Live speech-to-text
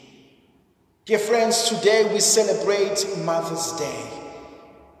Dear friends, today we celebrate Mother's Day.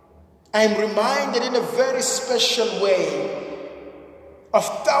 I am reminded in a very special way of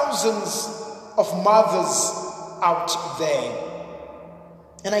thousands of mothers out there.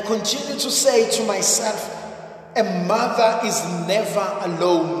 And I continue to say to myself, a mother is never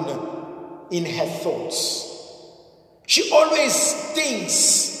alone in her thoughts. She always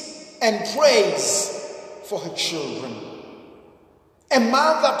thinks and prays for her children. A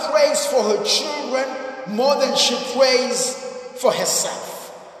mother prays for her children more than she prays for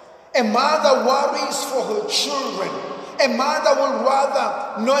herself. A mother worries for her children. A mother will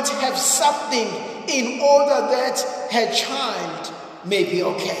rather not have something in order that her child may be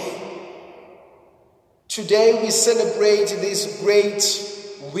okay. Today we celebrate these great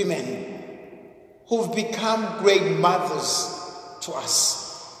women who've become great mothers to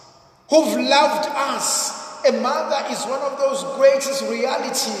us, who've loved us. A mother is one of those greatest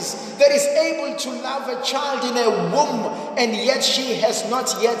realities that is able to love a child in a womb, and yet she has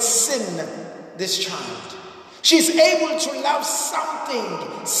not yet seen this child. She's able to love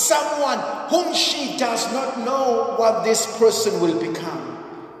something, someone whom she does not know what this person will become.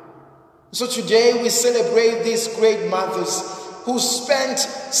 So today we celebrate these great mothers who spent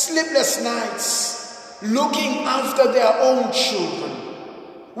sleepless nights looking after their own children.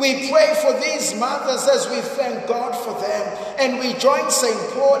 We pray for these mothers as we thank God for them. And we join St.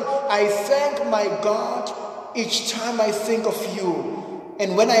 Paul, I thank my God each time I think of you.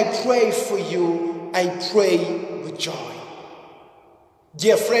 And when I pray for you, I pray with joy.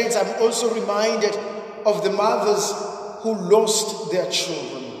 Dear friends, I'm also reminded of the mothers who lost their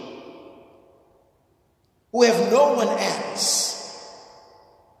children, who have no one else.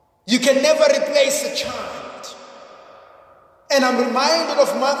 You can never replace a child. And I'm reminded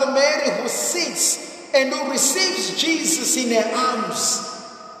of Mother Mary, who sits and who receives Jesus in her arms.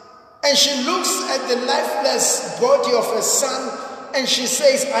 And she looks at the lifeless body of her son and she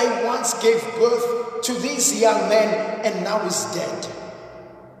says, I once gave birth to this young man and now he's dead.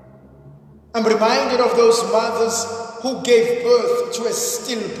 I'm reminded of those mothers who gave birth to a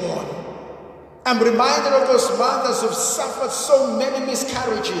stillborn. I'm reminded of those mothers who've suffered so many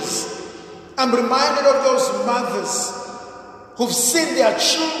miscarriages. I'm reminded of those mothers who've seen their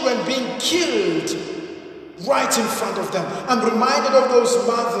children being killed right in front of them. I'm reminded of those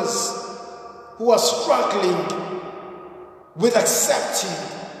mothers who are struggling with accepting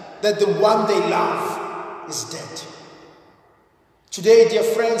that the one they love is dead. Today, dear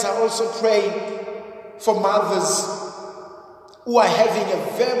friends, I also pray for mothers who are having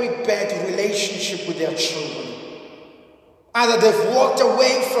a very bad relationship with their children. Either they've walked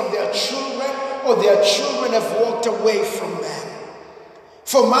away from their children or their children have walked away from them.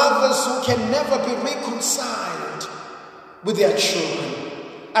 For mothers who can never be reconciled with their children.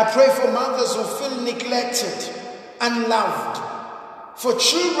 I pray for mothers who feel neglected, unloved. For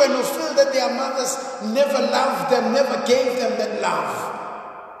children who feel that their mothers never loved them, never gave them that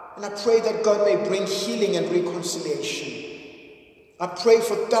love. And I pray that God may bring healing and reconciliation. I pray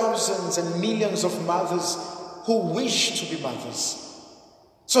for thousands and millions of mothers who wish to be mothers.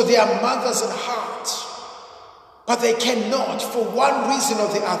 So they are mothers at heart, but they cannot for one reason or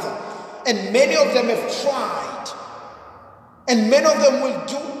the other. And many of them have tried. And many of them will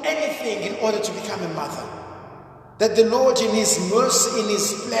do anything in order to become a mother. That the Lord in His mercy, in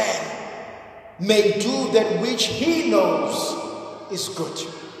His plan, may do that which He knows is good.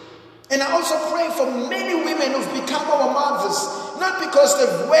 And I also pray for many women who've become our mothers, not because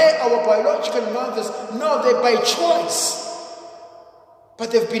they were our biological mothers, no, they're by choice. But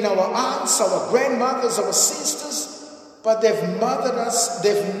they've been our aunts, our grandmothers, our sisters, but they've mothered us,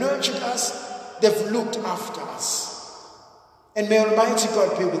 they've nurtured us, they've looked after us. And may Almighty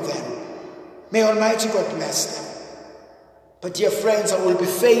God be with them. May Almighty God bless them. But dear friends, I will be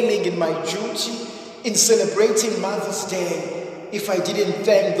failing in my duty in celebrating Mother's Day if I didn't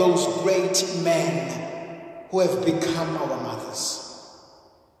thank those great men who have become our mothers.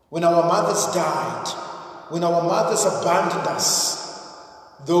 When our mothers died, when our mothers abandoned us,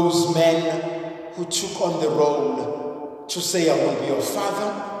 those men who took on the role to say, I will be your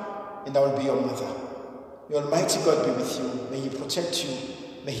father and I will be your mother. May Almighty God be with you. May He protect you.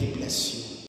 May He bless you.